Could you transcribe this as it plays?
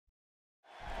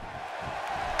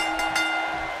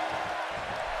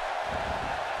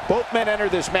Both men enter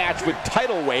this match with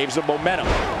tidal waves of momentum,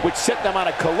 which set them on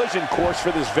a collision course for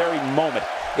this very moment.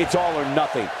 It's all or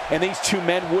nothing, and these two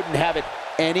men wouldn't have it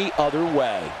any other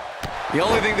way. The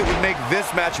only thing that would make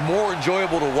this match more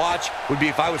enjoyable to watch would be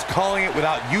if I was calling it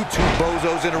without you two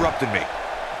bozos interrupting me.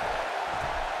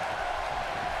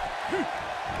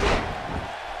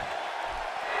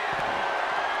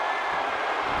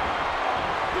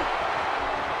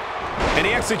 And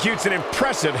he executes an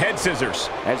impressive head scissors.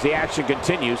 As the action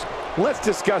continues, let's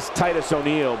discuss Titus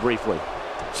O'Neil briefly.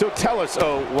 So tell us,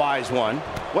 oh wise one,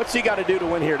 what's he got to do to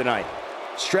win here tonight?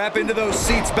 Strap into those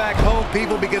seats back home,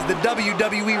 people, because the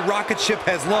WWE rocket ship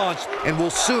has launched and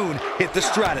will soon hit the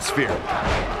stratosphere.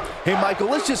 Hey, Michael,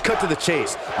 let's just cut to the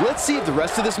chase. Let's see if the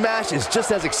rest of this match is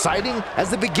just as exciting as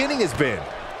the beginning has been.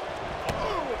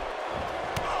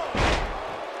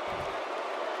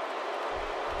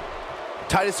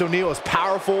 Titus O'Neil is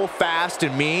powerful, fast,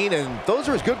 and mean, and those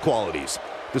are his good qualities.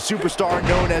 The superstar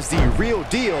known as the Real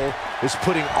Deal is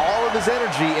putting all of his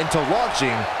energy into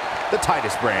launching the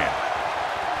Titus brand.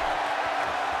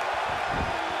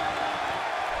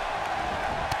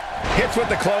 Hits with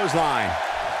the clothesline.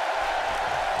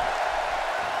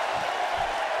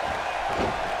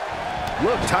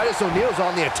 Look, Titus O'Neil's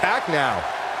on the attack now.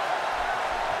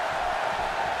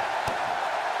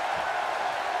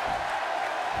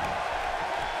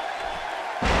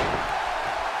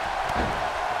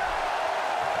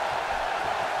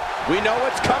 We know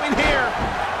what's coming here.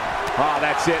 Oh,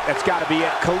 that's it. That's got to be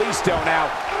it. Kalisto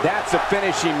now. That's a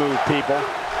finishing move, people.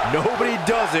 Nobody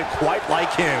does it quite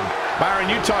like him. Byron,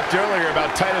 you talked earlier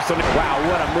about Titus O'Neil. Wow,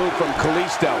 what a move from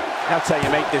Kalisto. That's how you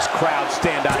make this crowd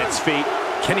stand on its feet.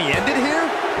 Can he end it here?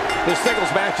 The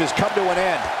singles match has come to an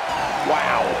end.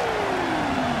 Wow.